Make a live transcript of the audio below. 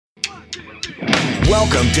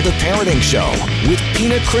Welcome to The Parenting Show with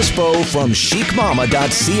Pina Crispo from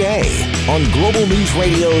chicmama.ca on Global News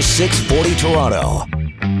Radio 640 Toronto.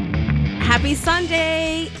 Happy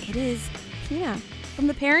Sunday. It is Pina from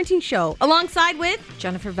The Parenting Show alongside with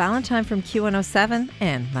Jennifer Valentine from Q107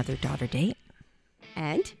 and Mother-Daughter Date.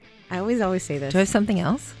 And I always say this. Do I have something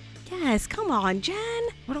else? Yes, come on, Jen.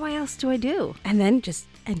 What else do I do? And then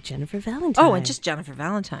and Jennifer Valentine. Oh, and just Jennifer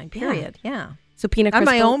Valentine, period. Yeah. So Pina Crispo. I'm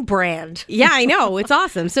my own brand. Yeah, I know. It's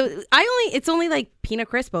awesome. So it's only like Pina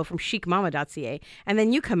Crispo from chicmama.ca. And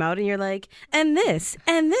then you come out and you're like, and this,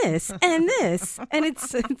 and this, and this. And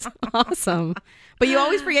it's awesome. But you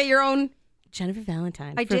always forget your own Jennifer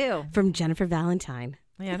Valentine. I do. From Jennifer Valentine.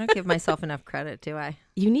 Yeah, I don't give myself enough credit, do I?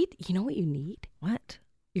 You know what you need? What?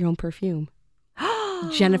 Your own perfume.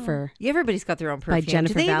 Jennifer. Everybody's got their own perfume. By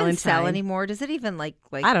Jennifer Do they Valentine. even sell anymore? Does it even like?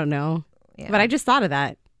 I don't know. Yeah. But I just thought of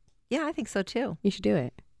that. Yeah, I think so too. You should do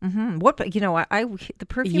it. Mm-hmm. What? The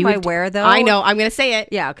perfume I wear though. I know. I'm going to say it.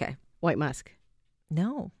 Yeah. Okay. White Musk.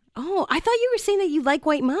 No. Oh, I thought you were saying that you like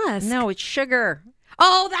White Musk. No, it's sugar.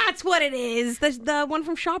 Oh, that's what it is. The one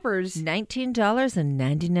from Shoppers.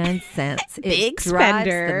 $19.99. Big It drives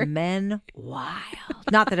spender. the men wild.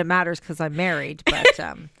 Not that it matters because I'm married, but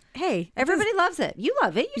Hey, everybody loves it. You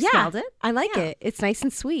love it. You smelled it. I like it. It's nice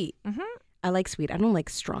and sweet. Mm-hmm. I like sweet. I don't like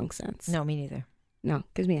strong scents. No, me neither. No,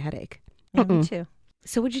 gives me a headache. Yeah, me too.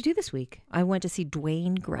 So what'd you do this week? I went to see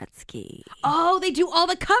Dwayne Gretzky. Oh, they do all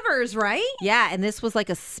the covers, right? Yeah, and this was like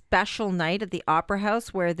a special night at the Opera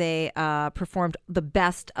House where they performed the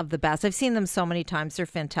best of the best. I've seen them so many times. They're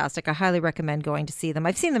fantastic. I highly recommend going to see them.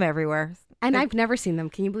 I've seen them everywhere. And I've never seen them.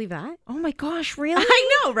 Can you believe that? Oh my gosh, really? I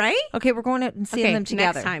know, right? Okay, we're going out and seeing them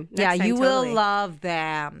together. Next time. Yeah, Next time, you totally. will love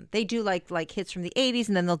them. They do like hits from the 80s,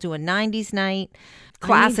 and then they'll do a 90s night,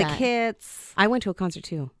 classic that. hits. I went to a concert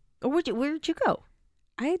too. Or where'd you go?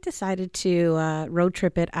 I decided to road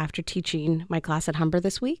trip it after teaching my class at Humber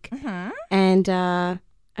this week. Mm-hmm. And I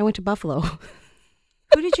went to Buffalo.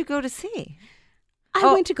 Who did you go to see?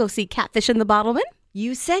 I went to go see Catfish and the Bottlemen.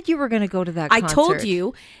 You said you were going to go to that I concert. told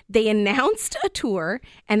you they announced a tour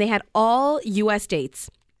and they had all U.S. dates.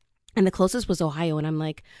 And the closest was Ohio. And I'm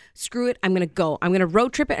like, screw it. I'm going to go. I'm going to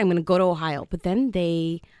road trip it. I'm going to go to Ohio. But then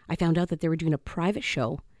I found out that they were doing a private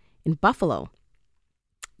show in Buffalo.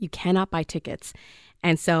 You cannot buy tickets.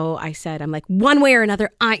 And so I said, I'm like, one way or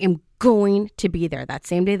another, I am going to be there. That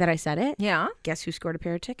same day that I said it. Yeah. Guess who scored a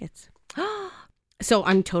pair of tickets? So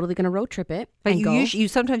I'm totally going to road trip it. But and you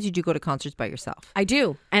sometimes you do go to concerts by yourself. I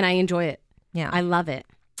do. And I enjoy it. Yeah. I love it.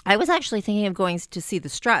 I was actually thinking of going to see the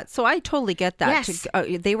Struts, so I totally get that. Yes.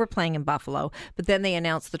 They were playing in Buffalo, but then they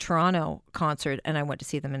announced the Toronto concert, and I went to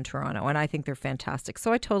see them in Toronto, and I think they're fantastic.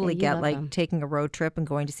 So I totally Yeah, you get love them. taking a road trip and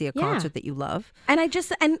going to see a Yeah. concert that you love. And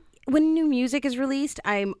when new music is released,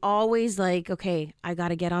 I'm always like, okay, I got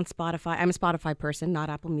to get on Spotify. I'm a Spotify person,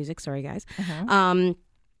 not Apple Music. Sorry, guys.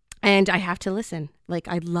 And I have to listen. Like,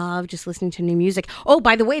 I love just listening to new music. Oh,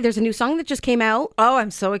 by the way, there's a new song that just came out. Oh,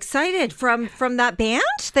 I'm so excited from that band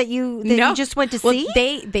that you just went to Well,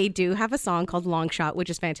 see. They do have a song called Long Shot,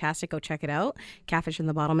 which is fantastic. Go check it out. Catfish and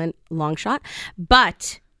the Bottlemen, Long Shot.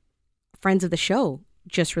 But friends of the show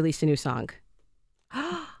just released a new song.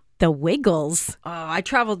 The Wiggles. Oh, I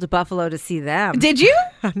traveled to Buffalo to see them. Did you?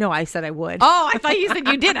 No, I said I would. Oh, I thought you said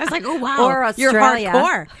you did. I was like, oh, wow. Or Australia.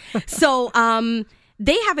 You're hardcore. So,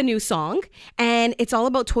 they have a new song, and it's all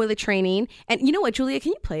about toilet training. And you know what, Julia?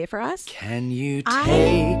 Can you play it for us? Can you I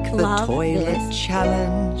take the love toilet this.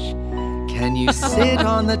 challenge? Can you sit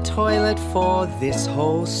on the toilet for this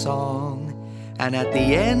whole song? And at the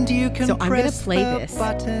end you can So I'm going to press play the this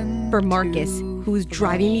button for Marcus, to who's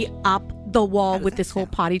driving me up the wall with this whole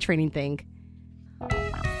potty training thing.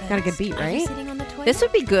 Got a good beat, right? This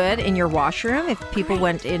would be good in your washroom if people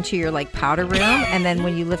went into your powder room, and then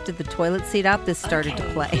when you lifted the toilet seat up, this started to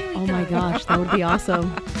play. Oh my gosh, that would be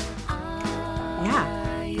awesome. Yeah.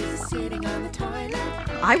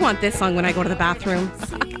 I want this song when I go to the bathroom.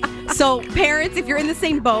 So parents, if you're in the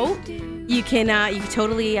same boat, you can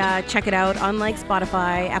totally check it out on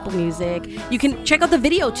Spotify, Apple Music. You can check out the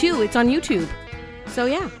video too. It's on YouTube. So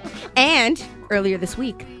yeah. And earlier this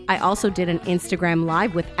week, I also did an Instagram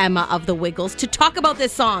Live with Emma of the Wiggles to talk about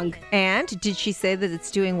this song. And did she say that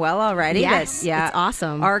it's doing well already? Yes, yeah, it's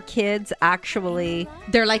awesome. Our kids actually,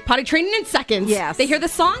 They're like potty training in seconds. Yes. They hear the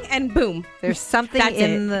song and boom. there's something That's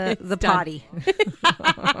in it. the It's done. potty.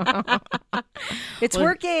 It's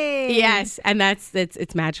working. Yes, and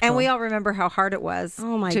it's magical. And we all remember how hard it was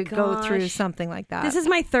Oh my to go through gosh. something like that. This is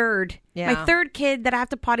my third. Yeah. My third kid that I have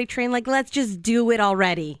to potty train. Let's just do it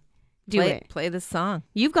already. Do it. Play this song.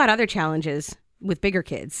 You've got other challenges. with bigger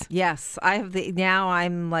kids. Yes, I have now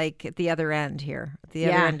I'm like at the other end here. The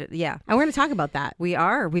other end, yeah. And we're going to talk about that. We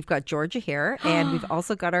are. We've got Georgia here, and we've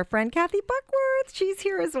also got our friend Kathy Buckworth. She's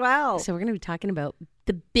here as well. So we're going to be talking about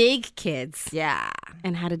the big kids. Yeah.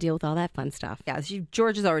 And how to deal with all that fun stuff. Yeah,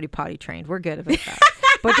 Georgia's already potty trained. We're good about that.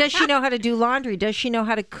 But does she know how to do laundry? Does she know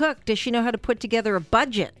how to cook? Does she know how to put together a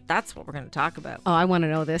budget? That's what we're going to talk about. Oh, I want to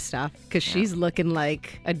know this stuff because she's looking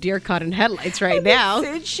like a deer caught in headlights right now.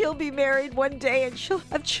 Soon she'll be married one day and she'll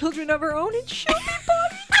have children of her own and she'll be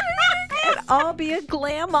potty trained. And I'll be a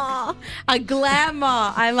grandma. A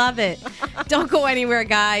glamour. I love it. Don't go anywhere,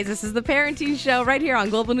 guys. This is the Parenting Show right here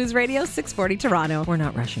on Global News Radio 640 Toronto. We're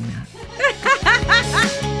not rushing that.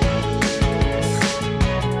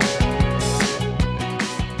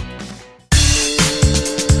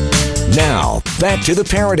 Now, back to the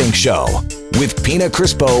Parenting Show with Pina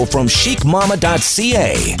Crispo from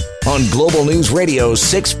chicmama.ca on Global News Radio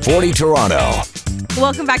 640 Toronto.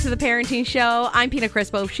 Welcome back to the Parenting Show. I'm Pina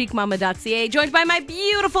Crispo of chicmama.ca, joined by my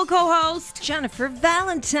beautiful co-host, Jennifer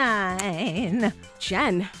Valentine.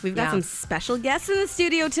 Jen. We've got some special guests in the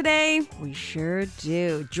studio today. We sure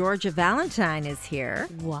do. Georgia Valentine is here.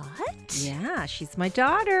 What? Yeah, she's my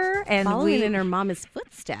daughter. And following in her mama's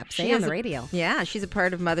footsteps, on the radio. Yeah, she's a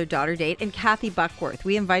part of Mother-Daughter Date. And Kathy Buckworth.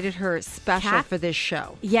 We invited her special for this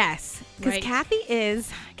show. Yes, because Right.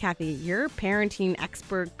 Kathy, you're parenting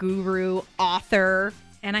expert, guru, author.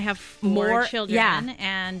 And I have four children. yeah.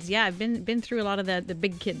 And I've been through a lot of the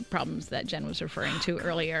big kid problems that Jen was referring to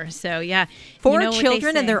earlier. So yeah. Four you know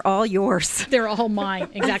children and they're all yours. They're all mine.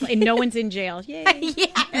 Exactly. And no one's in jail. Yay.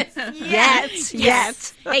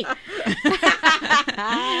 Yes. Hey.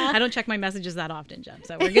 I don't check my messages that often, Jen.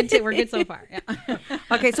 So we're good so far. Yeah.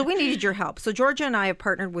 Okay, so we needed your help. So Georgia and I have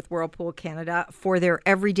partnered with Whirlpool Canada for their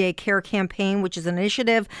Everyday Care campaign, which is an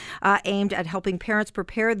initiative aimed at helping parents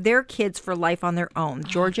prepare their kids for life on their own.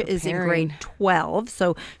 Georgia is in grade 12,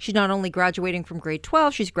 so she's not only graduating from grade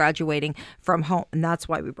 12, she's graduating from home, and that's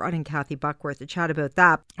why we brought in Kathy Buckworth to chat about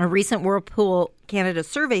that. A recent Whirlpool Canada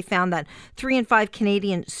survey found that 3 in 5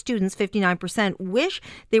 Canadian students, 59%, wish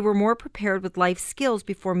they were more prepared with life skills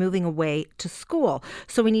before moving away to school.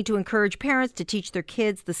 So we need to encourage parents to teach their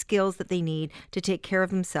kids the skills that they need to take care of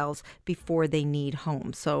themselves before they need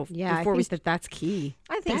home. So I think that's key.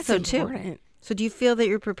 I think that's so important. too. So do you feel that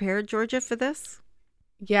you're prepared, Georgia, for this?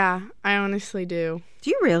 Yeah, I honestly do.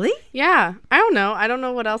 Do you really? Yeah, I don't know. I don't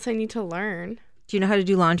know what else I need to learn. Do you know how to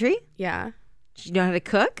do laundry? Yeah. Do you know how to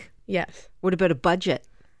cook? Yes. What about a budget?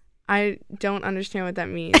 I don't understand what that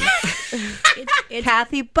means. It's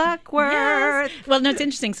Kathy Buckworth. Yes. Well, no, it's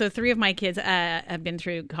interesting. So 3 of my kids have been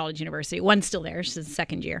through college, university. One's still there. She's in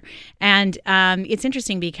second year. And it's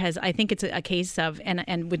interesting because I think it's a case of,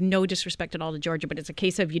 and with no disrespect at all to Georgia, but it's a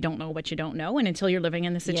case of you don't know what you don't know. And until you're living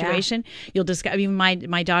in the situation, you'll discover. Even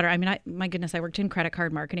my daughter, my goodness, I worked in credit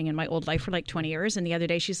card marketing in my old life for like 20 years. And the other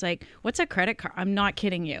day she's like, what's a credit card? I'm not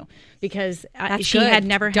kidding you. Because she had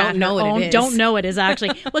never had her own. Don't know it is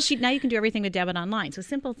actually. Well, now you can do everything with debit online. So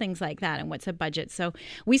simple things like that. And what's a budget? So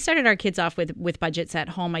we started our kids off with budgets at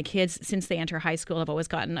home. My kids, since they enter high school, have always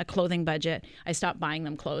gotten a clothing budget. I stopped buying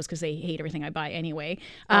them clothes because they hate everything I buy anyway.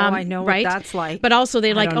 I know what that's like. But also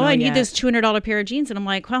they're like, I need yet. this $200 pair of jeans. And I'm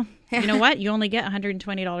like, well, you know what? You only get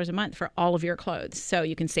 $120 a month for all of your clothes. So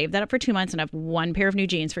you can save that up for 2 months and have one pair of new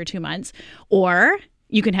jeans for 2 months. Or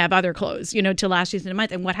you can have other clothes, to last you in a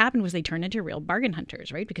month. And what happened was they turned into real bargain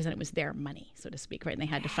hunters, right? Because then it was their money, so to speak, right? And they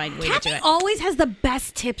had to find a way to do it. Always has the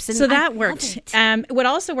best tips. And so that I worked. love it. What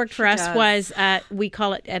also worked for us was we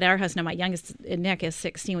call it at our house now. My youngest Nick is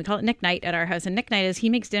 16. We call it Nick Night at our house, and Nick Night is he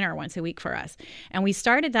makes dinner once a week for us. And we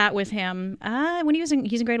started that with him when he's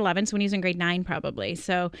in grade 11, so when he was in grade 9 probably.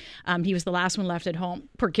 So he was the last one left at home.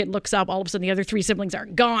 Poor kid looks up, all of a sudden the other 3 siblings are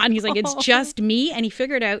gone. He's like, it's just me, and he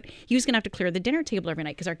figured out he was going to have to clear the dinner table every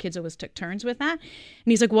night because our kids always took turns with that. And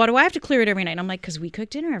he's like, why do I have to clear it every night? And I'm like, because we cook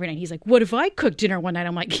dinner every night. He's like, what if I cook dinner one night?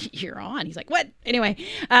 I'm like, you're on. He's like, what? Anyway,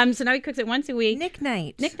 so now he cooks it once a week. Nick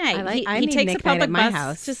Night. Nick Night. I He need takes Nick the public Night at my bus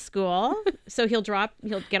house. to school. So he'll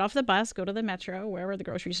get off the bus, go to the metro, wherever, the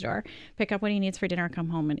grocery store, pick up what he needs for dinner, come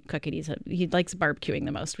home and cook it. He likes barbecuing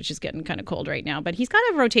the most, which is getting kind of cold right now. But he's got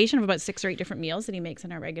a rotation of about 6 or 8 different meals that he makes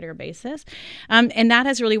on a regular basis. And that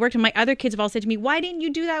has really worked. And my other kids have all said to me, why didn't you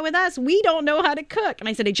do that with us? We don't know how to cook. And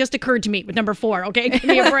I said, it just occurred to me with number 4. Okay, give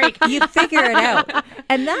me a break. You figure it out.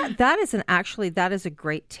 And that is a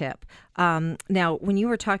great tip. Now, when you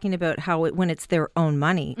were talking about how when it's their own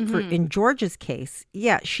money, in Georgia's case,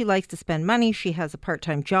 she likes to spend money. She has a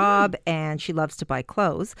part-time job and she loves to buy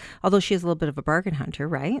clothes, although she is a little bit of a bargain hunter,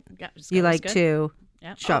 right? Yeah, you like to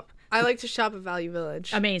shop. I like to shop at Value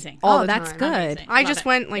Village. Amazing. All the that's time. good. Amazing. I Love just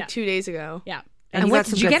it. went 2 days ago. Yeah. And And you what got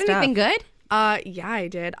some did you good get stuff. anything good? Yeah, I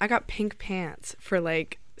did. I got pink pants for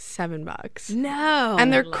like $7. No.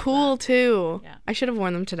 And they're cool too. Yeah. I should have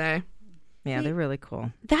worn them today. Yeah, they're really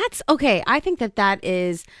cool. That's okay. I think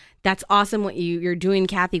that's awesome what you're doing,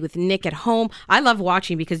 Kathy, with Nick at home. I love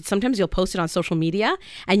watching because sometimes you'll post it on social media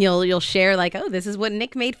and you'll share like, oh, this is what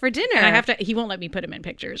Nick made for dinner. And he won't let me put him in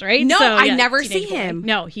pictures, right? No, I yeah, never teenage see boy. him.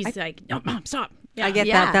 No, he's like, no, Mom, stop. Yeah. I get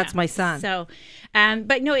Yeah. that. That's my son. So,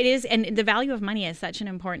 but no, it is, and the value of money is such an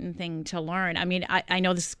important thing to learn. I mean, I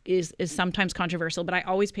know this is sometimes controversial, but I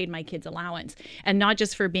always paid my kids allowance, and not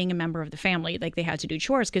just for being a member of the family, like they had to do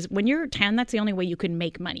chores, because when you're 10, that's the only way you can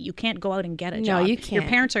make money. You can't go out and get a job. you Your can't.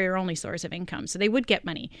 parents are your only source of income, so they would get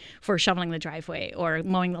money for shoveling the driveway or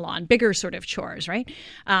mowing the lawn, bigger sort of chores, right?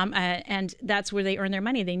 And that's where they earn their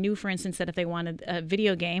money. They knew, for instance, that if they wanted a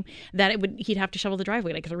video game, that he'd have to shovel the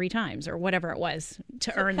driveway like 3 times or whatever it was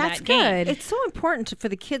to earn that's that game. good. It's so important for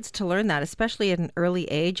the kids to learn that, especially at an early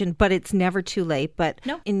age. But it's never too late. But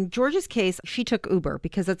No. in Georgia's case, she took Uber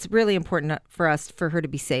because it's really important for her to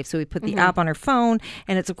be safe. So we put the app on her phone,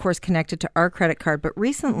 and it's of course connected to our credit card. But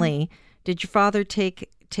recently, did your father take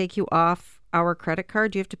you off our credit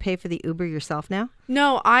card? Do you have to pay for the Uber yourself now?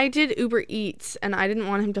 No, I did Uber Eats, and I didn't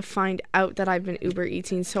want him to find out that I've been Uber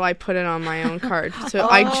Eating, so I put it on my own card. So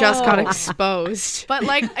I just got exposed. But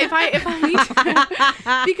like, if I need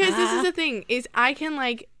to, because this is the thing, is I can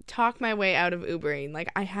like talk my way out of Ubering. Like,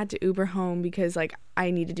 I had to Uber home because like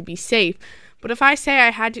I needed to be safe. But if I say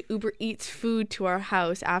I had to Uber Eats food to our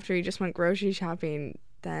house after he just went grocery shopping,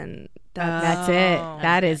 then That's it.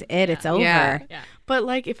 That is it. It's over. yeah. Yeah. But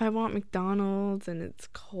like, if I want McDonald's and it's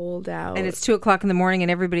cold out, And it's 2:00 in the morning, and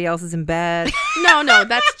everybody else is in bed. no,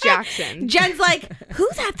 that's Jackson. Jen's like,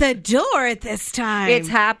 who's at the door at this time? It's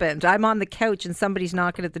happened. I'm on the couch, and somebody's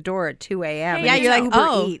knocking at the door at 2 a.m. and yeah, it's you're like, Uber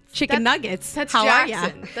oh, Eats. chicken nuggets. That's How Jackson.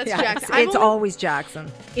 are ya? That's Yeah, Jackson. it's always Jackson.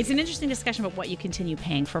 It's an interesting discussion about what you continue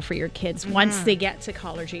paying for your kids once they get to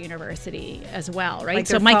college or university as well, right? Like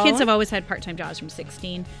So their my kids phone? have always had part-time jobs from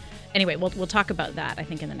 16. Anyway, we'll talk about that, I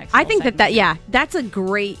think, in the next I little think segment. that's a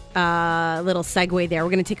great little segue there. We're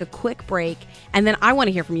going to take a quick break, and then I want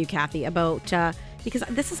to hear from you, Kathy, about because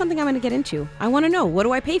this is something I'm going to get into. I want to know, what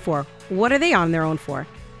do I pay for? What are they on their own for?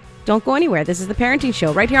 Don't go anywhere. This is The Parenting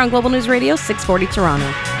Show right here on Global News Radio 640 Toronto.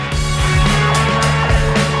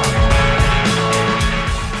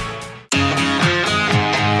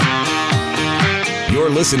 You're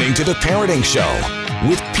listening to The Parenting Show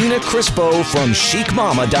with Pina Crispo from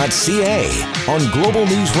chicmama.ca on Global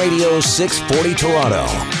News Radio 640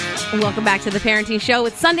 Toronto. Welcome back to The Parenting Show.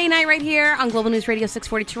 It's Sunday night right here on Global News Radio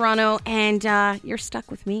 640 Toronto, and you're stuck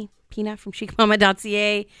with me, Pina from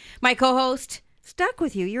chicmama.ca, my co-host. Stuck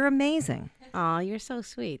with you. You're amazing. Oh, you're so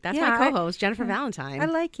sweet. That's Yeah, my co-host, Jennifer Valentine. I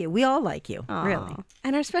like you. We all like you. Aw. Really.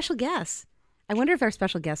 And our special guests. I wonder if our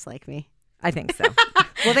special guests like me. I think so.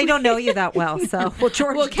 Well, they don't know you that well, so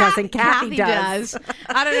George doesn't. Kathy does.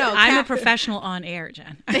 I don't know. I'm a professional on air,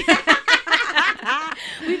 Jen.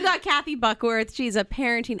 We've got Kathy Buckworth. She's a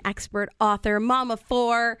parenting expert, author, mom of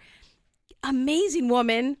 4, amazing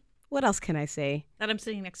woman. What else can I say? That I'm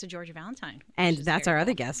sitting next to Georgia Valentine. And which is that's very our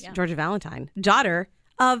other cool. guest, Yeah. Georgia Valentine, daughter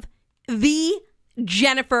of the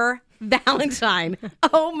Jennifer Valentine.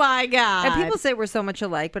 Oh my God. And people say we're so much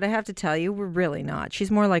alike, but I have to tell you, we're really not. She's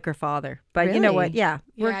more like her father. But you know what? Really? Yeah,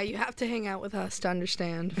 Yeah, you have to hang out with us to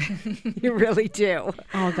understand. you really do.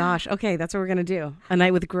 Oh gosh. Okay, that's what we're gonna do. A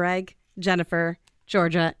night with Greg, Jennifer,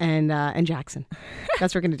 Georgia, and Jackson.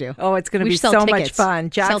 That's what we're gonna do. Oh, it's going to We be sell so much tickets.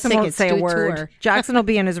 fun. Sell Jackson won't tickets, say do a a word. tour. Jackson will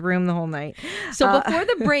be in his room the whole night. So before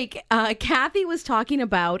the break, Kathy was talking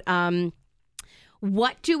about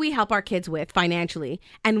what do we help our kids with financially,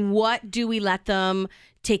 and what do we let them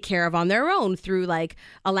take care of on their own through like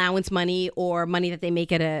allowance money or money that they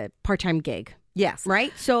make at a part-time gig, Yes.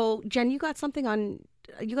 right? So Jen, you got something on.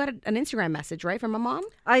 You got an Instagram message, right, from a mom?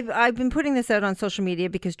 I've been putting this out on social media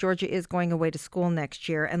because Georgia is going away to school next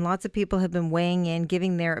year, and lots of people have been weighing in,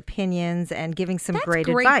 giving their opinions, and giving some That's great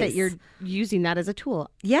great advice. that you're using that as a tool.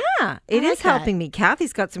 Yeah, it like is that. helping me.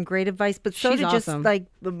 Kathy's got some great advice, but so She's do just awesome. like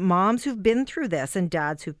the moms who've been through this and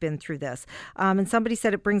dads who've been through this. And somebody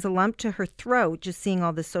said it brings a lump to her throat just seeing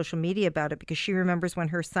all this social media about it, because she remembers when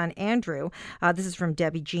her son Andrew, this is from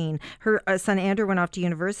Debbie Jean, her son Andrew went off to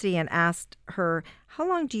university and asked her, "How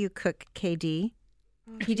long do you cook, KD?"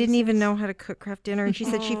 He didn't even know how to cook Kraft dinner, and she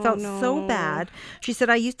said she felt so bad. She said,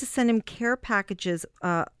 "I used to send him care packages,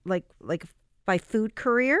 like by Food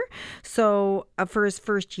Courier. So for his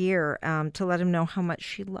first year, to let him know how much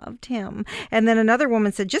she loved him. And then another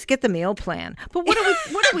woman said, just get the meal plan. But what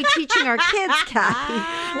are we teaching our kids,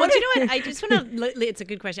 Kathy? Well, do you know what? I just want to. It's a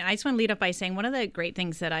good question. I just want to lead up by saying one of the great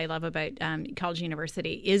things that I love about college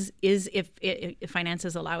university is if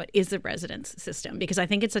finances allow it, is the residence system, because I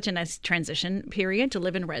think it's such a nice transition period to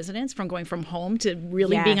live in residence from going from home to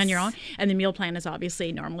really being on your own. And the meal plan is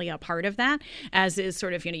obviously normally a part of that, as is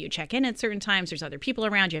sort of, you check in at certain times, there's other people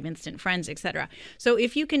around, you have instant friends, etc. So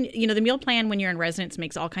if you can, the meal plan when you're in residence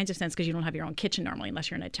makes all kinds of sense because you don't have your own kitchen normally unless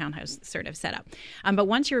you're in a townhouse sort of setup. But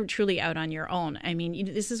once you're truly out on your own, I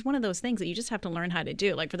mean, this is one of those things that you just have to learn how to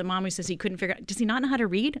do. Like for the mom who says he couldn't figure out, does he not know how to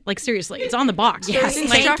read? Like seriously, it's on the box. Yes,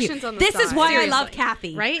 instructions on the This side. is why Seriously. I love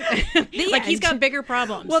Kathy. Right? Like he's got bigger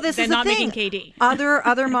problems This than is the not thing. making KD.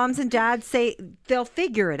 Other moms and dads say they'll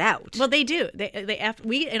figure it out. Well, they do.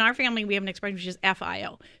 We in our family we have an expression which is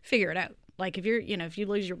FIO. Figure it out. Like if you're, if you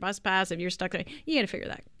lose your bus pass, if you're stuck there, you got to figure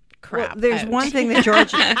that crap. Well, there's out. one thing that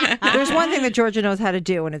Georgia knows how to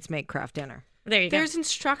do, and it's make craft dinner. There you go. There's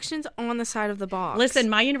instructions on the side of the box.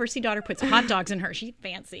 Listen, my university daughter puts hot dogs in her. She's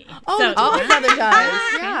fancy. Oh, So- my brother does.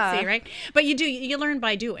 Yeah. Fancy, right? But you learn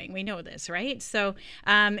by doing. We know this, right? So,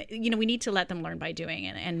 we need to let them learn by doing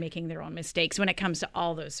and making their own mistakes when it comes to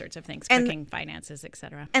all those sorts of things, cooking, finances,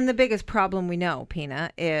 etc. And the biggest problem we know,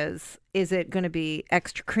 Pina, is it going to be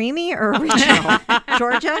extra creamy or original?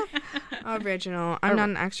 Georgia? Original. I'm not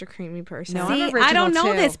an extra creamy person. No, See, I'm I don't original,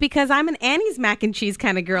 know too. this because I'm an Annie's mac and cheese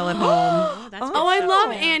kind of girl at home. That's Oh, I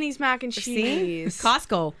love Annie's mac and cheese.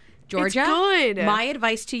 Costco. Georgia, It's good. my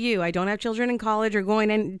advice to you, I don't have children in college or going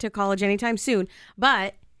into college anytime soon,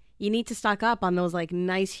 but you need to stock up on those like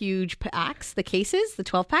nice huge packs, the cases, the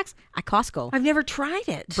 12 packs at Costco. I've never tried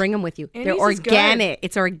it. Bring them with you. Annie's They're is good. organic.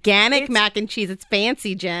 It's organic mac and cheese. It's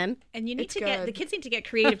fancy, Jen. And you need It's to get good. the kids need to get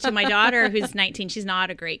creative. So my daughter, who's 19, she's not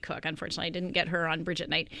a great cook. Unfortunately, I didn't get her on Bridget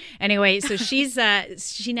Night. Anyway, so she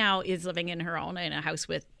now is living in her own in a house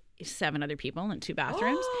with 7 other people and 2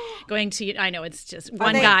 bathrooms. Going to, I know it's just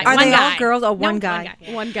one guy. Are one they guy. all girls? Oh, No, one guy.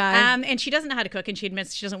 One guy. And she doesn't know how to cook, and she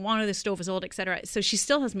admits she doesn't want to. The stove is old, etc. So she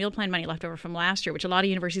still has meal plan money left over from last year, which a lot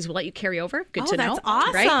of universities will let you carry over. Good to know. that's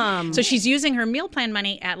awesome. Right? So she's using her meal plan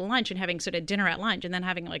money at lunch and having sort of dinner at lunch, and then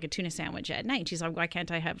having like a tuna sandwich at night. She's like, why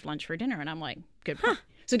can't I have lunch for dinner? And I'm like, good.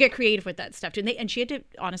 So get creative with that stuff too. And she had to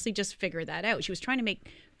honestly just figure that out. She was trying to make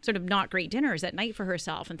sort of not great dinners at night for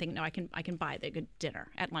herself and think, no, I can buy the good dinner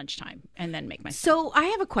at lunchtime and then make my. So I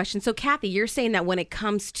have a question. So Kathy, you're saying that when it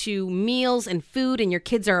comes to meals and food and your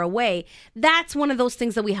kids are away, that's one of those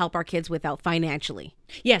things that we help our kids with out financially.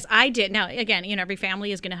 Yes, I did. Now, again, every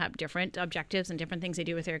family is going to have different objectives and different things they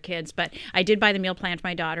do with their kids. But I did buy the meal plan for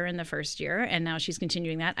my daughter in the first year, and now she's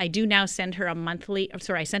continuing that. I do now send her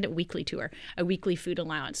I send it weekly to her, a weekly food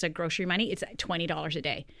allowance, so grocery money. It's $20 a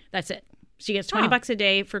day. That's it. She gets $20 a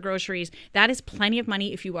day for groceries. That is plenty of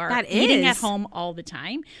money if you are eating at home all the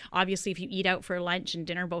time. Obviously, if you eat out for lunch and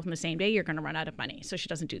dinner both on the same day, you're going to run out of money. So she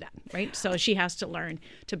doesn't do that, right? So she has to learn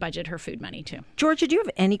to budget her food money too. Georgia, do you have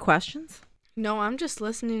any questions? No, I'm just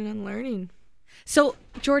listening and learning. So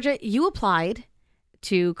Georgia, you applied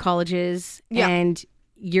to colleges Yeah. and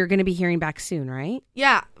you're going to be hearing back soon, right?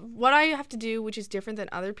 Yeah, what I have to do, which is different than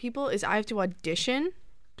other people, is I have to audition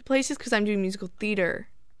to places because I'm doing musical theater.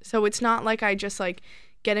 So it's not like I just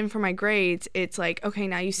get in for my grades. It's like, okay,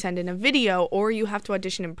 now you send in a video or you have to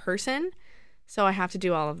audition in person. So I have to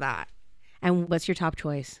do all of that. And what's your top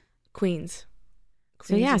choice? Queens.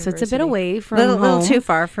 So yeah, so it's a bit University. away from Little home. too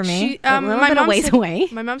far for me. She, A little my bit mom a ways said, away.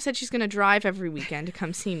 My mom said she's going to drive every weekend to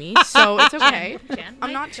come see me. So it's okay. Jen, I'm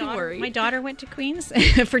my not too daughter- worried. My daughter went to Queens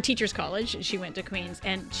for Teachers College. She went to Queens,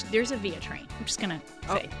 and there's a VIA train. I'm just going to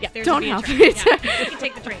say, yeah, there's don't a VIA help train. it. Yeah, you can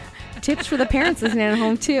take the train. Tips for the parents listening at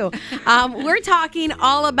home too. We're talking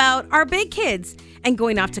all about our big kids and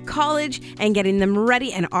going off to college and getting them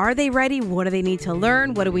ready. And are they ready? What do they need to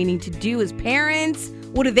learn? What do we need to do as parents?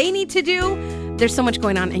 What do they need to do? There's so much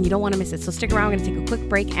going on and you don't want to miss it. So stick around. We're going to take a quick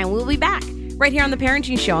break and we'll be back right here on The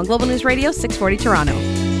Parenting Show on Global News Radio 640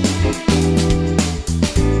 Toronto.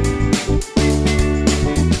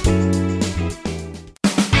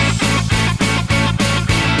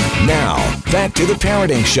 Now, back to The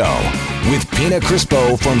Parenting Show with Pina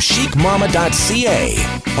Crispo from chicmama.ca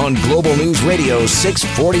on Global News Radio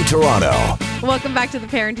 640 Toronto. Welcome back to The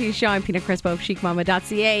Parenting Show. I'm Pina Crispo of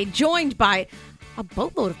chicmama.ca, joined by a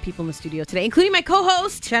boatload of people in the studio today, including my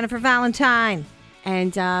co-host, Jennifer Valentine.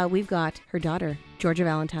 And we've got her daughter, Georgia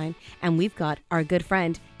Valentine, and we've got our good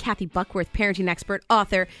friend, Kathy Buckworth, parenting expert,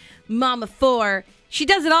 author, mama 4. She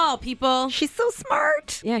does it all, people. She's so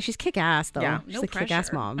smart. Yeah, she's kick-ass, though. Yeah, she's no a kick-ass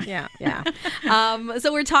pressure. mom. Yeah.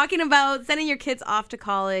 So we're talking about sending your kids off to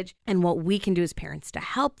college and what we can do as parents to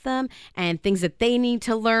help them and things that they need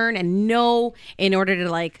to learn and know in order to,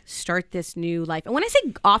 like, start this new life. And when I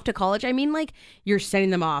say off to college, I mean, like, you're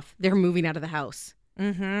sending them off. They're moving out of the house.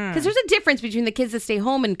 Because there's a difference between the kids that stay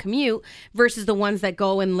home and commute versus the ones that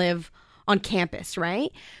go and live on campus,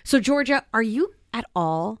 right? So, Georgia, are you at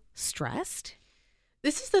all stressed?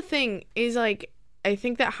 This is the thing, is like, I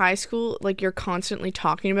think that high school, like, you're constantly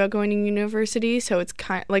talking about going to university. So it's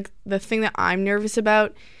kind of like the thing that I'm nervous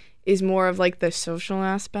about is more of like the social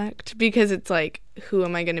aspect, because it's like, who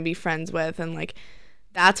am I going to be friends with? And like,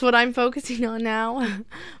 that's what I'm focusing on now.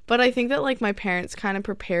 But I think that like my parents kind of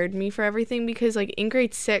prepared me for everything, because like in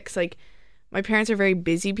grade 6, like my parents are very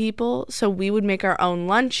busy people. So we would make our own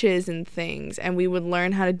lunches and things, and we would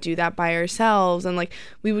learn how to do that by ourselves. And like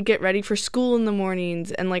we would get ready for school in the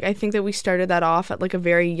mornings. And like I think that we started that off at like a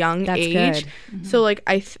very young age. Good. Mm-hmm. So like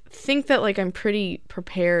I think that like I'm pretty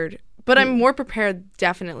prepared. But I'm more prepared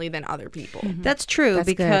definitely than other people. Mm-hmm. That's true, That's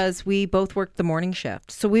because we both worked the morning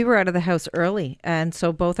shift. So we were out of the house early. And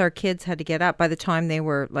so both our kids had to get up. By the time they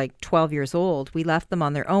were like 12 years old, we left them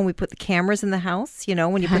on their own. We put the cameras in the house, you know,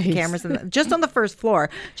 when you put the cameras in just on the first floor,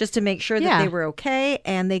 just to make sure that they were okay.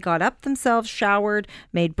 And they got up themselves, showered,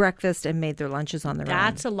 made breakfast, and made their lunches on their own.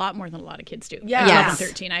 That's a lot more than a lot of kids do. Yeah. 12 Yes. and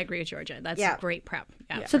 13. I agree with Georgia. That's great prep.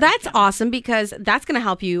 Yeah. So that's awesome, because that's going to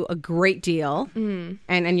help you a great deal.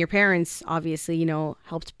 And your parents obviously, you know,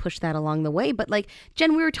 helped push that along the way. But like,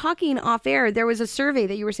 Jen, we were talking off air, there was a survey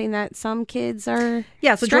that you were saying that some kids are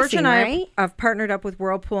So George and I right? have partnered up with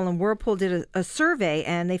Whirlpool, and Whirlpool did a survey,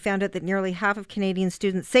 and they found out that nearly half of Canadian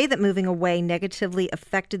students say that moving away negatively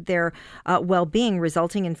affected their well-being,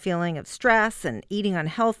 resulting in feeling of stress and eating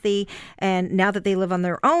unhealthy. And now that they live on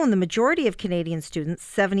their own, the majority of Canadian students,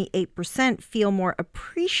 78%, feel more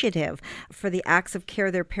appreciative for the acts of care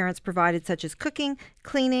their parents provided, such as cooking,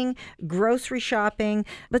 cleaning, grocery shopping.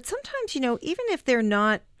 But sometimes, you know, even if they're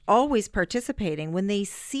not always participating, when they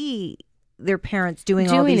see their parents doing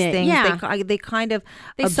all these it, things, yeah. they kind of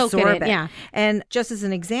They soak in absorb it, yeah. And just as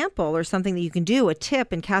an example, or something that you can do, a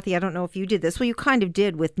tip, and Kathy, I don't know if you did this. Well, you kind of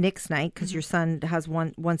did with Nick's Night, because your son has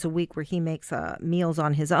once a week where he makes meals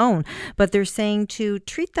on his own. But they're saying to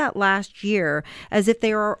treat that last year as if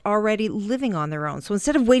they are already living on their own. So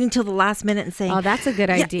instead of waiting till the last minute and saying, Oh, that's a good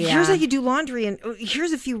idea. Here's how you do laundry, and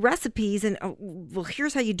here's a few recipes, and well,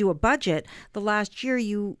 here's how you do a budget. The last year,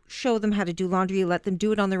 you show them how to do laundry. You let them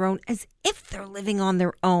do it on their own, as if they're living on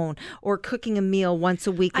their own, or cooking a meal once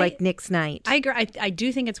a week like Nick's Night. I agree. I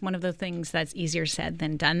do think it's one of the things that's easier said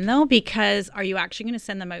than done, though, because are you actually going to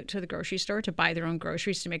send them out to the grocery store to buy their own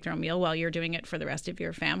groceries to make their own meal while you're doing it for the rest of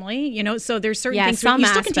your family? You know, so there's certain things some you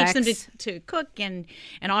still can teach them aspects. to cook, and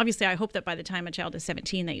obviously I hope that by the time a child is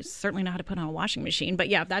 17, they certainly know how to put on a washing machine. But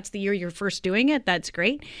yeah, if that's the year you're first doing it, that's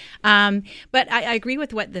great. But I agree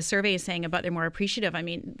with what the survey is saying about they're more appreciative. I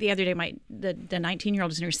mean, the other day, the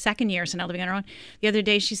 19-year-old is in her second year, so now living on her own. The other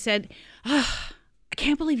day she said, I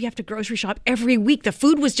can't believe you have to grocery shop every week. The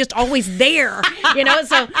food was just always there, you know?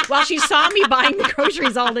 So while she saw me buying the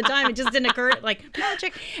groceries all the time, it just didn't occur, like,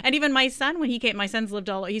 magic. And even my son, when he came, my son's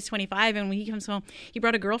he's 25, and when he comes home, he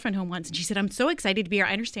brought a girlfriend home once, and she said, I'm so excited to be here.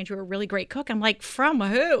 I understand you're a really great cook. I'm like, from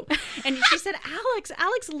who? And she said, Alex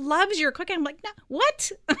loves your cooking. I'm like, no, what?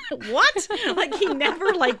 What? Like, he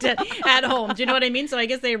never liked it at home. Do you know what I mean? So I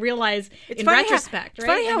guess they realize in retrospect, It's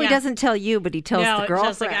right? funny how he doesn't tell you, but he tells the girlfriend.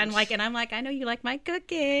 Just like, I'm like, I know you like my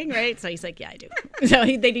cooking, right? So he's like, yeah, I do. So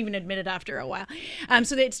they'd even admit it after a while.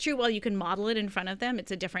 So it's true. Well, you can model it in front of them.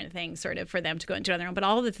 It's a different thing sort of for them to go into on their own. But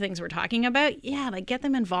all of the things we're talking about, yeah, like get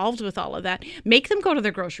them involved with all of that. Make them go to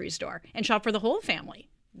their grocery store and shop for the whole family.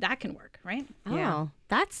 That can work, right? Oh,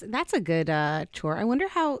 that's a good chore. I wonder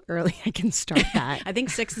how early I can start that. I think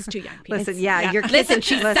 6 is too young. Pete. Listen, your kids. Listen,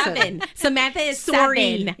 she's 7. Samantha is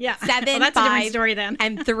 7. Yeah. 7, Well, that's a 5, different story then.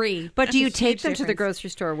 and 3. But do you That's a take huge them to the difference. grocery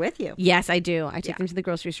store with you? Yes, I do. I take them to the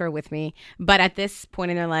grocery store with me. But at this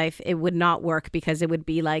point in their life, it would not work because it would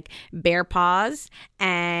be like bear paws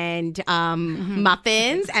and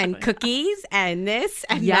muffins and cookies and this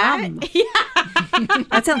and Yum. that. Yeah.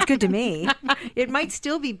 That sounds good to me. It might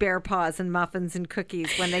still be bear paws and muffins and cookies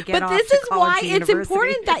when they get But off this to is college why and it's university.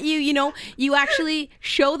 important that you actually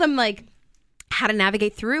show them like how to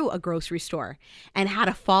navigate through a grocery store and how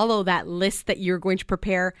to follow that list that you're going to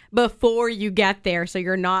prepare before you get there. So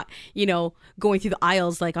you're not, going through the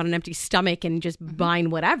aisles like on an empty stomach and just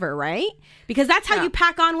buying whatever, right? Because that's how you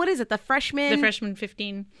pack on, what is it? The freshman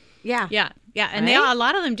 15. Yeah. Yeah. And Right? a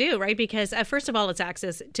lot of them do, right? Because first of all, it's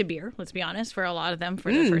access to beer, let's be honest, for a lot of them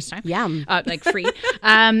for the first time. Yum. Like free.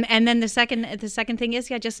 And then the second thing is,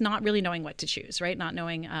 just not really knowing what to choose, right? Not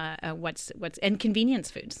knowing what's and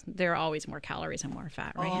convenience foods. There are always more calories and more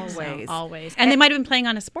fat, right? Always. So, always. And they might have been playing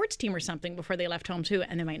on a sports team or something before they left home too,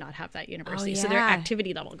 and they might not have that university. So their yeah.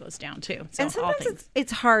 activity level goes down too. So And sometimes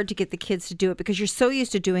it's hard to get the kids to do it because you're so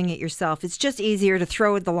used to doing it yourself. It's just easier to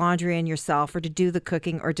throw the laundry in yourself or to do the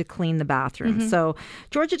cooking or to clean the bathroom. So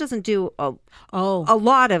Georgia doesn't do a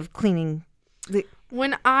lot of cleaning.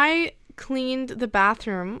 When I cleaned the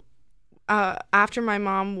bathroom after my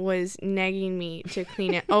mom was nagging me to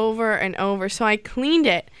clean it over and over, so I cleaned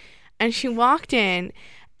it, and she walked in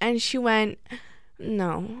and she went,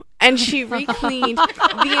 no, and she re-cleaned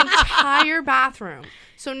the entire bathroom.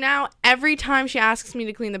 So now every time she asks me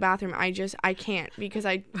to clean the bathroom, I can't because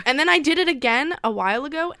and then I did it again a while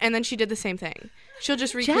ago, and then she did the same thing. She'll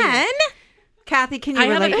just re-clean it. Kathy, can you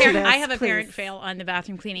relate to this? I have a please? parent fail on the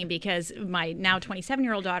bathroom cleaning because my now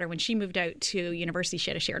 27-year-old daughter, when she moved out to university,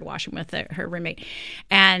 she had a shared washroom with her roommate.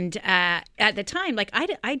 And at the time, like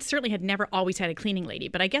I certainly had never always had a cleaning lady,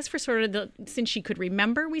 but I guess for sort of since she could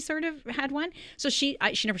remember, we sort of had one. So she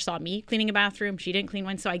never saw me cleaning a bathroom. She didn't clean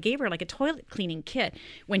one. So I gave her like a toilet cleaning kit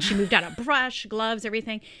when she moved out, a brush, gloves,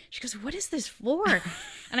 everything. She goes, "What is this for?"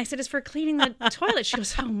 And I said, "It's for cleaning the toilet." She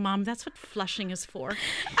goes, "Oh, Mom, that's what flushing is for."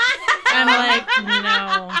 I'm like,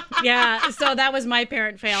 no. Yeah, so that was my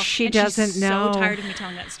parent fail. She and doesn't she's know. so tired of me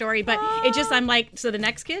telling that story. But it just, I'm like, so the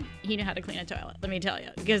next kid, he knew how to clean a toilet, let me tell you.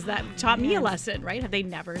 Because that taught me a lesson, right? Have they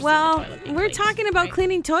never seen a toilet being we're cleaned, talking about right?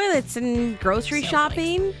 cleaning toilets and grocery So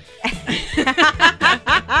shopping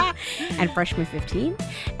and freshman 15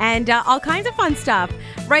 and all kinds of fun stuff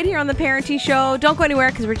right here on The Parenting Show. Don't go anywhere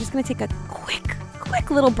because we're just going to take a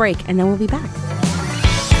quick little break and then we'll be back.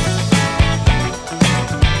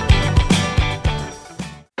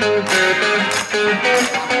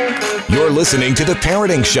 You're listening to The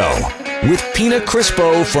Parenting Show with Pina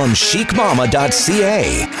Crispo from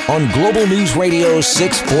chicmama.ca on Global News Radio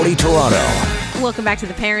 640 Toronto. Welcome back to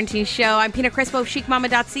The Parenting Show. I'm Pina Crispo of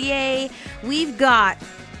chicmama.ca. We've got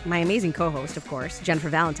my amazing co-host, of course, Jennifer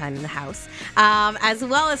Valentine in the house, as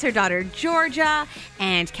well as her daughter, Georgia,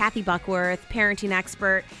 and Kathy Buckworth, parenting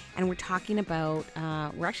expert. And we're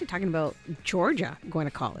actually talking about Georgia going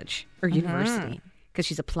to college or university. Because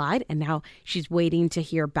she's applied and now she's waiting to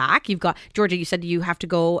hear back. You've got, Georgia, you said you have to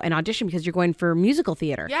go and audition because you're going for musical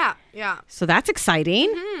theater. Yeah. So that's exciting.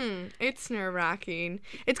 It's nerve-wracking.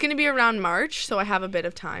 It's going to be around March, so I have a bit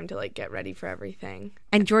of time to get ready for everything.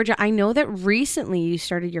 And Georgia, I know that recently you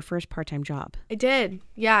started your first part-time job. I did.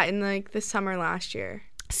 Yeah, in the summer last year.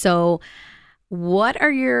 So what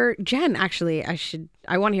are your, Jen, actually,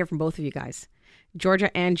 I want to hear from both of you guys.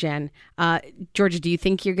 Georgia and Jen. Georgia, do you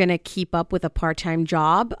think you're going to keep up with a part-time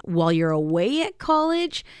job while you're away at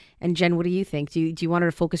college? And Jen, what do you think? Do you want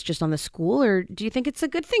her to focus just on the school, or do you think it's a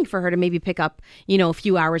good thing for her to maybe pick up, a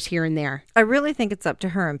few hours here and there? I really think it's up to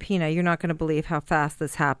her. And Pina, you're not going to believe how fast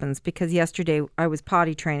this happens because yesterday I was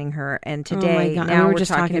potty training her, and today now we're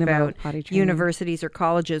just talking about universities or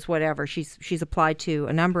colleges, whatever. She's applied to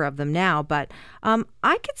a number of them now, but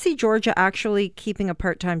I could see Georgia actually keeping a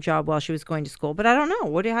part-time job while she was going to school. But I don't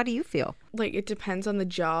know. How do you feel? It depends on the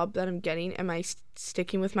job that I'm getting. Am I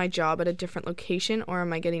sticking with my job at a different location, or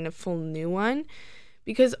am I getting a full new one?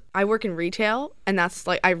 Because I work in retail, and that's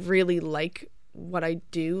I really like what I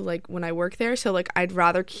do when I work there. So I'd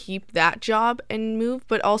rather keep that job and move,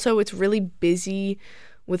 but also it's really busy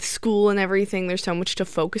with school and everything. There's so much to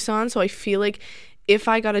focus on. So I feel like if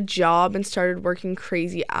I got a job and started working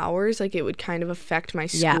crazy hours, it would kind of affect my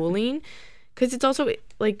schooling. Because it's also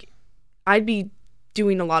I'd be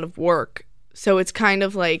doing a lot of work, so it's kind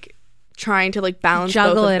of trying to balance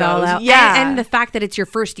juggle both of it those. all out. Yeah, and the fact that it's your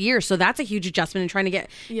first year, so that's a huge adjustment and trying to get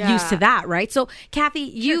used to that, right? So Kathy,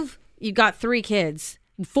 you've got 3 kids,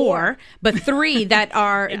 4, but 3 that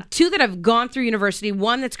are 2 that have gone through university,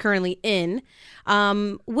 1 that's currently in.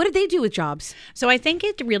 What did they do with jobs? So I think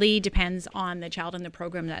it really depends on the child and the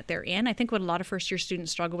program that they're in. I think what a lot of first-year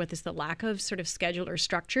students struggle with is the lack of sort of schedule or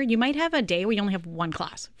structure. You might have a day where you only have one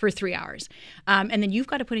class for 3 hours. And then you've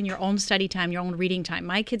got to put in your own study time, your own reading time.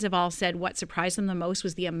 My kids have all said what surprised them the most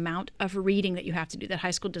was the amount of reading that you have to do. That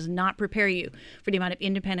high school does not prepare you for the amount of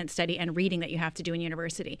independent study and reading that you have to do in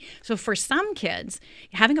university. So for some kids,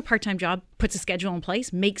 having a part-time job puts a schedule in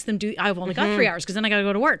place, makes them do, I've only got 3 hours because then I got to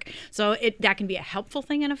go to work. So that can be a helpful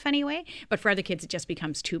thing in a funny way. But for other kids, it just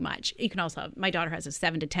becomes too much. You can also have, my daughter has a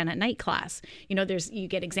 7 to 10 at night class. You know, you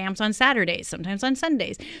get exams on Saturdays, sometimes on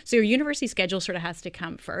Sundays. So your university schedule sort of has to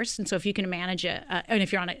come first. And so if you can manage and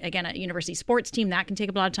if you're on, a university sports team, that can take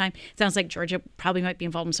up a lot of time. It sounds like Georgia probably might be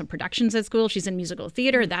involved in some productions at school. She's in musical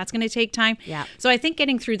theater. That's going to take time. Yeah. So I think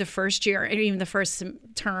getting through the first year, or even the first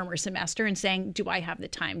term or semester, and saying, do I have the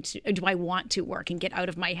time to, do I want to work and get out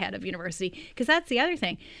of my head of university? Because that's the other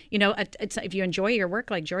thing. You know, if you enjoy your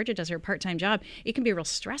work like Georgia does, her part-time job, it can be a real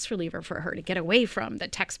stress reliever for her to get away from the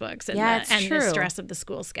textbooks and, the stress of the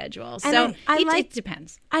school schedule. So it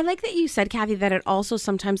depends. I like that you said, Kathy, that it also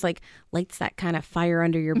sometimes like lights that kind of fire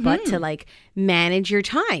under your butt to like manage your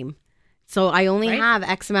time. So I only have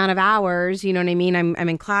X amount of hours, you know what I mean? I'm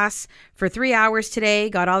in class for 3 hours today,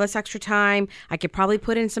 got all this extra time. I could probably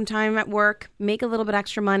put in some time at work, make a little bit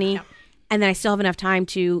extra money. Yep. And then I still have enough time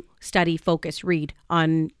to study, focus, read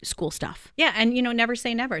on school stuff. Yeah, and never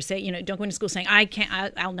say never. Say, don't go into school saying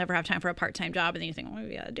I'll never have time for a part-time job, and then you think, well,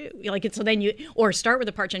 maybe I do. So then or start with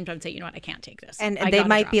a part-time job and say, you know what, I can't take this. And they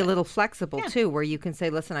might be a little flexible too, where you can say,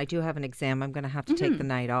 listen, I do have an exam, I'm going to have to take the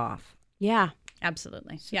night off. Yeah,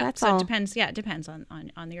 absolutely. So yeah, that's so all. It depends. Yeah, it depends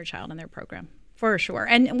on your child and their program. For sure.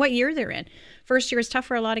 And what year they're in. First year is tough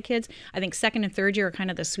for a lot of kids. I think second and third year are kind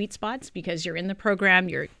of the sweet spots because you're in the program.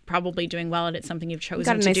 You're probably doing well at it. Something you've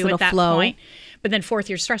chosen to do at that point. But then fourth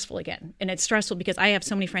year is stressful again. And it's stressful because I have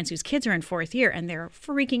so many friends whose kids are in fourth year and they're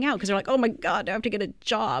freaking out because they're like, oh my God, I have to get a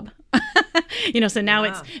job. So now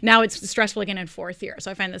it's stressful again in fourth year. So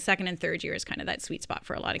I find the second and third year is kind of that sweet spot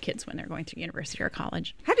for a lot of kids when they're going through university or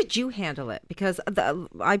college. How did you handle it? Because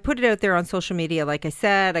I put it out there on social media. Like I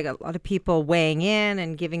said, I got a lot of people weighing in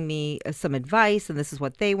and giving me some advice, and this is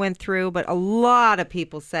what they went through. But a lot of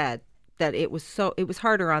people said that it was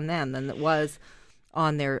harder on them than it was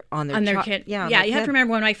on their kid. Yeah, you have to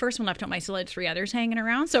remember when my first one left home, I still had 3 others hanging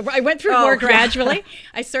around. So I went through more gradually.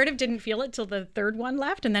 I sort of didn't feel it till the third one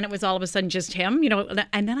left, and then it was all of a sudden just him.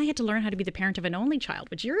 And then I had to learn how to be the parent of an only child,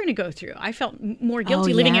 which you're going to go through. I felt more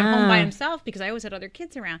guilty living at home by himself because I always had other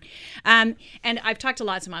kids around. And I've talked to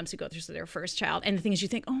lots of moms who go through their first child, and the thing is, you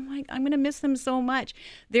think, oh my, I'm going to miss them so much.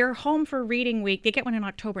 They're home for reading week. They get one in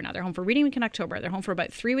October now. They're home for reading week in October. They're home for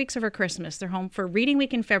about 3 weeks over Christmas. They're home for reading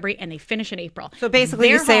week in February, and they finish in April. So basically,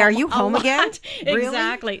 you say, are you home again? Really?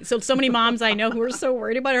 Exactly. So many moms I know who are so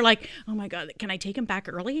worried about it are like, oh my God, can I take him back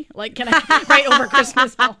early? Like, can I right over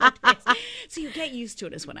Christmas holidays? So you get used to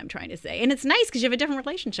it is what I'm trying to say. And it's nice because you have a different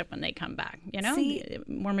relationship when they come back,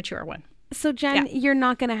 more mature one. So Jen, you're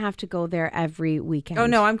not going to have to go there every weekend. Oh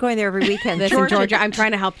no, I'm going there every weekend. Listen, Georgia, I'm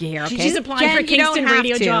trying to help you here. Okay? She's applying for Kingston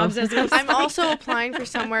radio jobs. I'm also applying for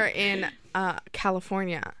somewhere in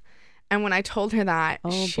California. And when I told her that,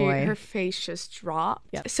 her face just dropped.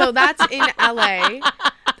 Yep. So that's in LA.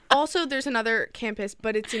 Also, there's another campus,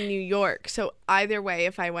 but it's in New York. So either way,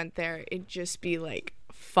 if I went there, it'd just be like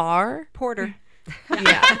far. Porter.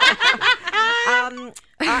 Yeah.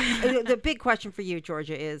 The big question for you,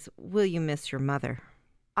 Georgia, is will you miss your mother?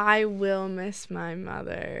 I will miss my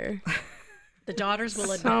mother. The daughters will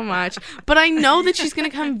so much, but I know that she's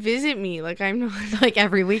gonna come visit me. Like I'm not like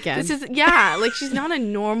every weekend. Like she's not a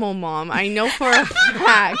normal mom. I know for a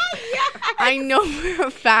fact. I know for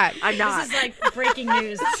a fact. I'm not. This is like breaking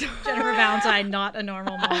news. Jennifer Valentine, not a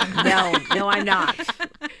normal mom. No, I'm not.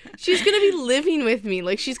 She's gonna be living with me.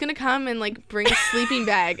 Like she's gonna come and like bring a sleeping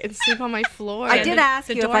bag and sleep on my floor. I did ask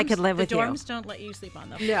you if I could live with you. The dorms don't let you sleep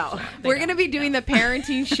on them. No, so we're gonna be doing the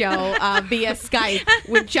parenting show via Skype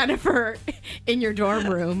with Jennifer in your dorm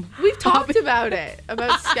room. We've talked about it,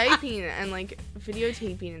 about Skyping and like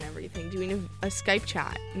videotaping and everything, doing a Skype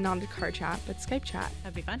chat, not a car chat, but Skype chat.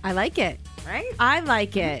 That'd be fun. I like it. Right? I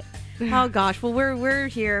like it. Oh gosh, well we're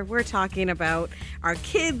here. We're talking about our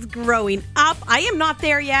kids growing up. I am not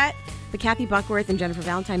there yet, but Kathy Buckworth and Jennifer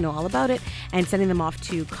Valentine know all about it and sending them off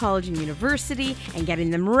to college and university and getting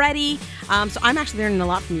them ready. So I'm actually learning a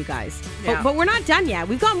lot from you guys. Yeah. But we're not done yet.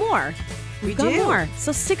 We've got more. We've got more.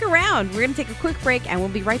 So stick around. We're going to take a quick break and we'll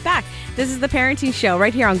be right back. This is The Parenting Show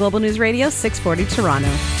right here on Global News Radio 640 Toronto.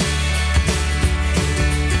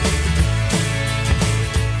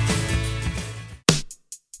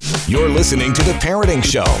 You're listening to The Parenting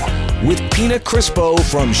Show with Pina Crispo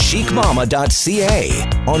from chicmama.ca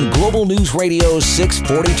on Global News Radio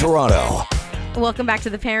 640 Toronto. Welcome back to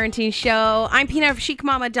the Parenting Show. I'm Pina of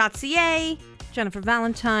chicmama.ca. Jennifer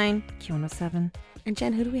Valentine, Q107. And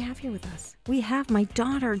Jen, who do we have here with us? We have my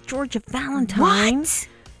daughter, Georgia Valentine. What?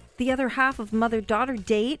 The other half of mother-daughter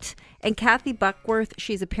date. And Kathy Buckworth,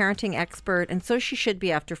 she's a parenting expert, and so she should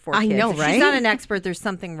be after 4 kids. I know, If right? she's not an expert, there's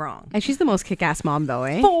something wrong. And she's the most kick-ass mom, though,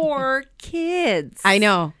 eh? 4 kids. I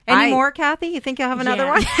know. Any more, Kathy? You think you'll have another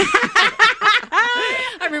Yeah. one?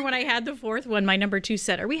 I remember when I had the 4th one, my number 2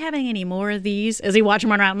 said, "Are we having any more of these?" As he watched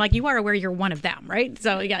them run around, I'm like, "You are aware you're one of them, right?"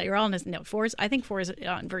 So yeah, you're all in this. No, 4 is. I think 4 is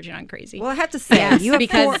verging on crazy. Well, I have to say, Yes, you have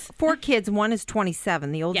because- four kids. One is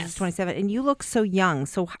 27. The oldest Yes. is 27. And you look so young.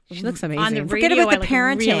 So She looks amazing. On the forget radio, about I the look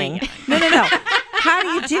parenting. really No. How do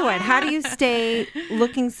you do it? How do you stay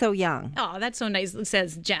looking so young? Oh, that's so nice,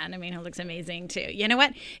 says Jen. I mean, it looks amazing too. You know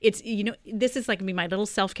what? It's, this is like my little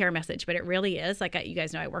self-care message, but it really is. Like, you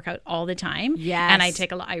guys know I work out all the time. Yes. And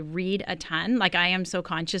I read a ton. Like, I am so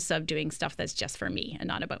conscious of doing stuff that's just for me and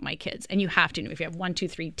not about my kids. And you have to, if you have 1, 2,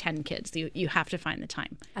 3, 10 kids, you have to find the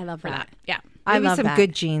time. I love for that. Yeah. I love love some that.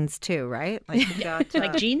 good genes too, right? Like, you got,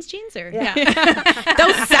 Like jeans or yeah.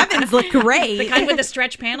 Those 7s look great. The kind with the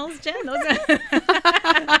stretch panels, Jen. Those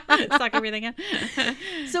suck everything in.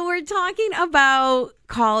 So we're talking about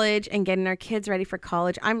college and getting our kids ready for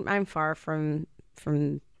college. I'm far from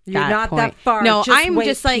You're that not point. that far. No, just I'm wait,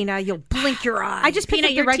 just like Pina, you'll blink your eye. I just picked Pina,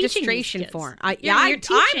 up the you're teaching these registration kids. form. You're I'm the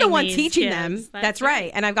teaching one these teaching kids. them. That's That's right.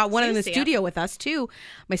 right. And I've got one of them in the Seriously, studio with us too.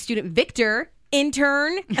 My student Victor,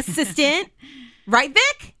 intern, assistant. Right,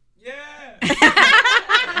 Vic?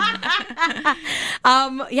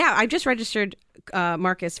 Yeah, I just registered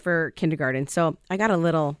Marcus for kindergarten, so I got a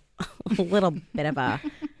little bit of a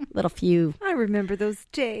little few. I remember those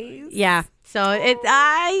days. Yeah, so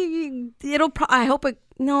I hope it.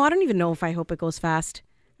 No, I don't even know if I hope it goes fast.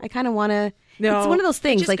 I kind of want to. No, it's one of those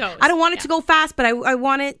things. just Like goes. I don't want it Yeah. to go fast, but I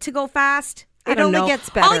want it to go fast. I It don't only know. gets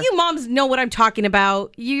better. All you moms know what I'm talking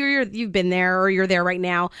about. You've been there or you're there right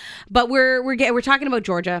now. But we're talking about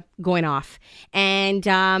Georgia going off. And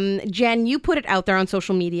Jen, you put it out there on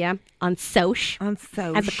social media, on Soch, On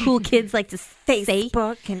so as the cool kids like to say.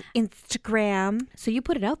 Facebook and Instagram. So you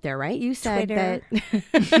put it out there, right? You said Twitter.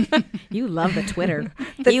 that you love the Twitter.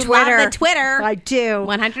 The you Twitter. love the Twitter. I do.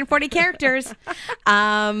 140 characters.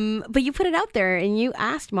 But you put it out there and you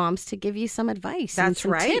asked moms to give you some advice and That's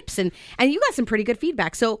some right. tips. And you got some pretty good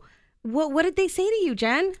feedback. So what did they say to you,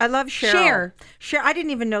 Jen? I love Cheryl. Share. I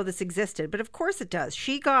didn't even know this existed, but of course it does.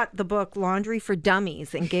 She got the book Laundry for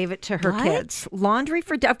Dummies and gave it to her What? kids. Laundry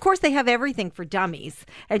for Of course they have everything for dummies.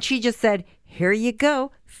 And she just said, here you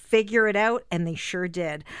go. Figure it out. And they sure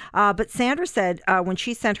did. But Sandra said when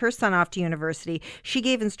she sent her son off to university, she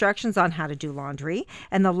gave instructions on how to do laundry.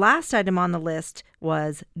 And the last item on the list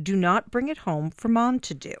was do not bring it home for mom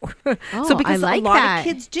to do. Oh, so because I like a lot that. of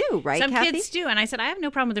kids do, right, Some Kathy? kids do. And I said, I have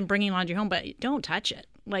no problem with them bringing laundry home, but don't touch it.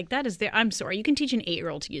 Like, that is I'm sorry. You can teach an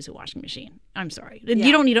 8-year-old to use a washing machine. I'm sorry.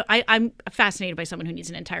 You don't need I'm fascinated by someone who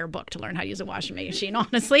needs an entire book to learn how to use a washing machine,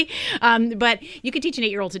 honestly. But you could teach an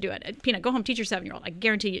 8-year-old to do it. Peanut, go home, teach your 7-year-old. I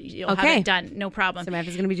guarantee you'll have Okay. it done. No problem.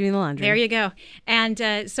 Samantha's going to be doing the laundry. There you go.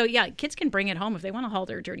 And so, yeah, kids can bring it home if they want to haul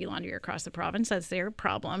their dirty laundry across the province. That's their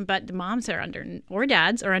problem. But the moms or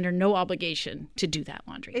dads are under no obligation to do that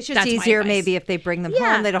laundry. It's just That's my easier advice. maybe if they bring them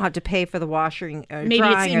Yeah. home. They don't have to pay for the washing Maybe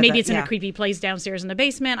drying. it's in a creepy place downstairs in the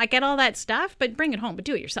basement. I get all that stuff, but bring it home. But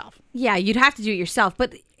do it yourself. Yeah, you'd have to do it yourself.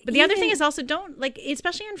 But the other thing is also don't, like,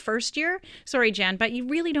 especially in first year, sorry, Jen, but you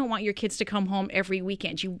really don't want your kids to come home every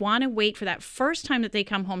weekend. You want to wait for that first time that they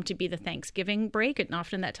come home to be the Thanksgiving break. And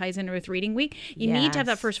often that ties in with reading week. You need to have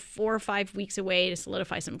that first 4 or 5 weeks away to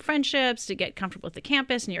solidify some friendships, to get comfortable with the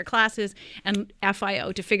campus and your classes, and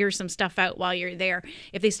FIO to figure some stuff out while you're there.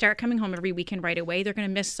 If they start coming home every weekend right away, they're going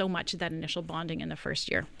to miss so much of that initial bonding in the first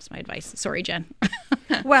year. That's my advice. Sorry, Jen.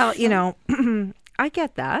 Well, I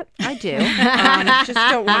get that. I do. Just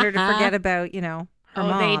don't want her to forget about, her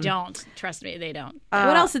mom. They don't. Trust me, they don't.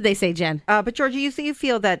 what else did they say, Jen? But Georgia, you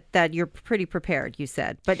feel that you're pretty prepared, you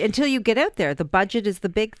said. But until you get out there, the budget is the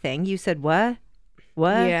big thing. You said what?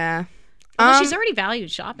 What? Yeah. Well, she's already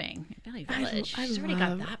valued shopping at Valley Village. She's already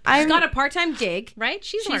got that. She's got a part-time gig. Right?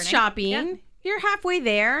 She's She's learning. shopping. Yeah. You're halfway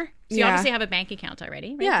there. So you obviously have a bank account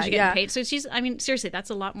already, right? Yeah, 'Cause you're getting yeah. paid. So seriously, that's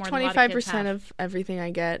a lot more than a lot of kids 25% have. of everything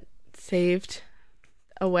I get saved.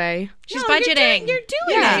 away. She's budgeting. You're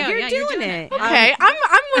doing it. Okay, I'm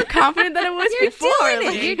more confident than I was before.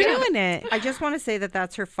 You're doing it. I just want to say that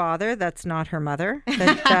that's her father. That's not her mother.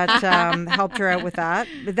 That helped her out with that.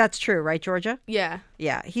 But that's true, right, Georgia? Yeah.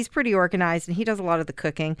 Yeah, he's pretty organized, and he does a lot of the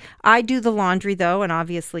cooking. I do the laundry, though, and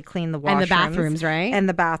obviously clean the washrooms. And the bathrooms, right? And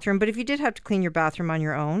the bathroom. But if you did have to clean your bathroom on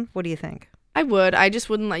your own, what do you think? I would. I just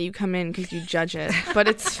wouldn't let you come in because you judge it. But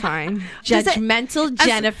it's fine. Judgmental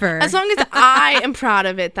Jennifer. As long as I am proud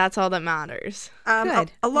of it, that's all that matters.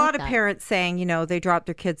 Good. A lot of that. parents saying, they dropped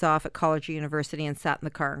their kids off at college or university and sat in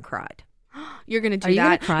the car and cried. You're gonna do Are you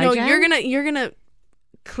that. gonna cry, no, Jen? you're gonna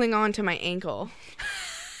cling on to my ankle.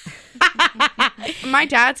 My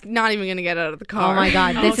dad's not even gonna get out of the car. Oh my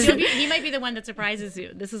God, He might be the one that surprises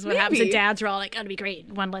you. This is what happens. The dads are all like, "Oh, it'll be great,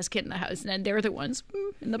 one less kid in the house," and then they're the ones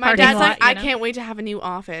in the My parking dad's lot. like, I can't wait to have a new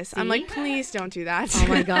office. I'm like, please don't do that. Oh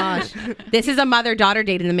my gosh. This is a mother-daughter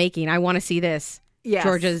date in the making. I want to see this. Yes.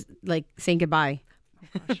 Georgia's like saying goodbye.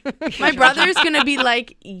 My brother's gonna be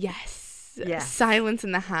like, yes. Yes. Silence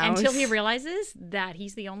in the house Until he realizes that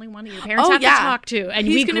he's the only one that your parents Oh, have yeah. to talk to, and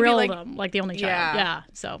He's we gonna be grill like- them like the only child. Yeah. Yeah,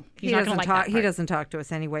 so he's He not doesn't going to like talk. that He part. doesn't talk to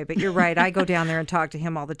us anyway. But you're right. I go down there and talk to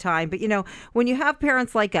him all the time. But when you have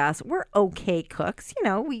parents like us, we're okay cooks.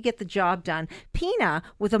 We get the job done. Pina,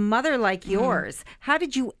 with a mother like yours, how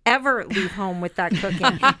did you ever leave home with that cooking?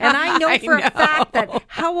 And I know for a fact that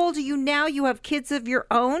how old are you now? You have kids of your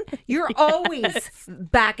own. You're always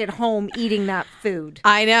back at home eating that food.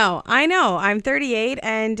 I know. I'm 38,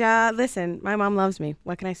 and listen, my mom loves me.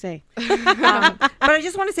 What can I say? But I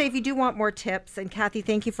just want to say, if you do want more tips, and Kathy,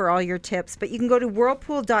 thank you for all your tips, but you can go to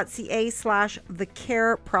whirlpool.ca/the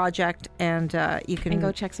care project, and you can And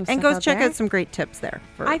go check some and stuff go out check there. out some great tips there.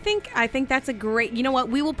 I think that's a great. You know what?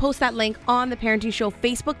 We will post that link on the Parenting Show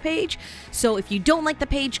Facebook page. So if you don't like the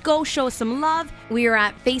page, go show us some love. We are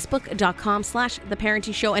at facebook.com/the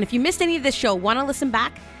Parenting Show. And if you missed any of this show, want to listen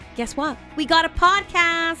back? Guess what? We got a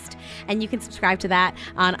podcast, and you can subscribe to that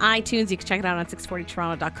on iTunes. You can check it out on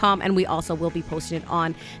 640toronto.com, and we also will be posting it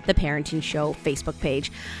on the Parenting Show Facebook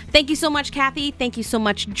page. Thank you so much, Kathy. Thank you so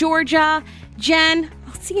much, Georgia. Jen,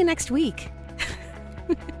 I'll see you next week.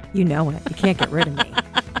 you know it. You can't get rid of me.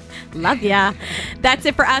 Love ya. That's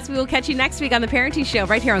it for us. We will catch you next week on the Parenting Show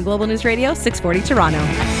right here on Global News Radio 640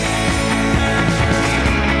 Toronto.